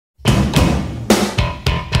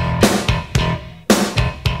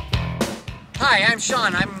Hi, I'm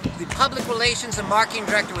Sean. I'm the Public Relations and Marketing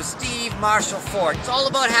Director with Steve Marshall Ford. It's all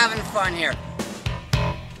about having fun here.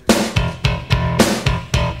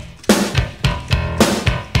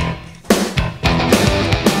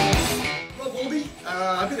 Hello, Goldie.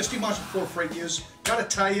 I've been at Steve Marshall Ford for 8 years. Gotta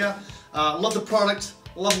tell you, love the product,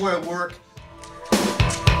 love where I work.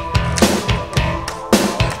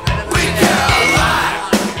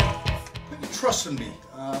 Put your trust in me.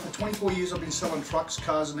 For 24 years I've been selling trucks,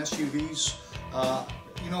 cars and SUVs.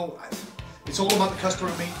 You know, it's all about the customer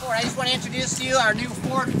and me. Ford, I just want to introduce to you our new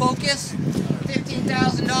Ford Focus.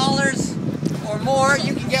 $15,000 or more,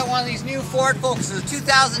 you can get one of these new Ford Focuses, the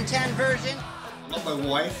 2010 version. Love my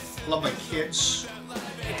wife, love my kids.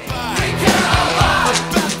 Hi,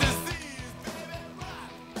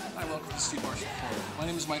 welcome to Steve Marshall Ford. My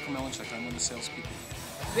name is Michael Melanchuk. I'm one of the salespeople.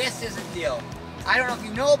 This is a deal. I don't know if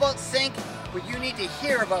you know about Sync, but you need to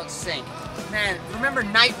hear about Sync. Man, remember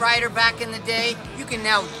Knight Rider back in the day? You can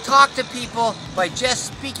now talk to people by just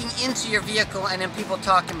speaking into your vehicle and then people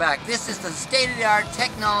talking back. This is the state-of-the-art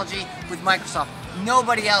technology with Microsoft.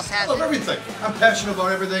 Nobody else has I love it. everything. I'm passionate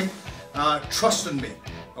about everything. Trust in me.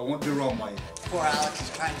 I won't do wrong by you. Poor Alex is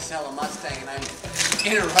trying to sell a Mustang and I'm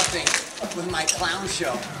interrupting with my clown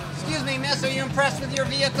show. Excuse me, miss, are you impressed with your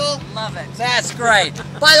vehicle? Love it. That's great.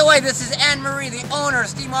 By the way, this is Anne-Marie, the owner of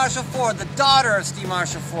Steve Marshall Ford, the daughter of Steve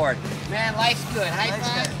Marshall Ford. Man, life's good. High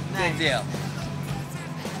five? Good deal.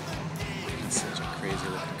 It's such a crazy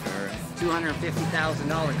looking car.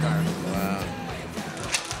 $250,000 car. Wow.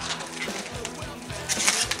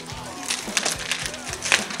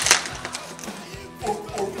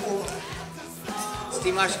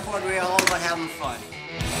 Steve Marshall Ford, we're all about having fun.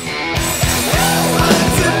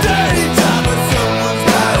 Today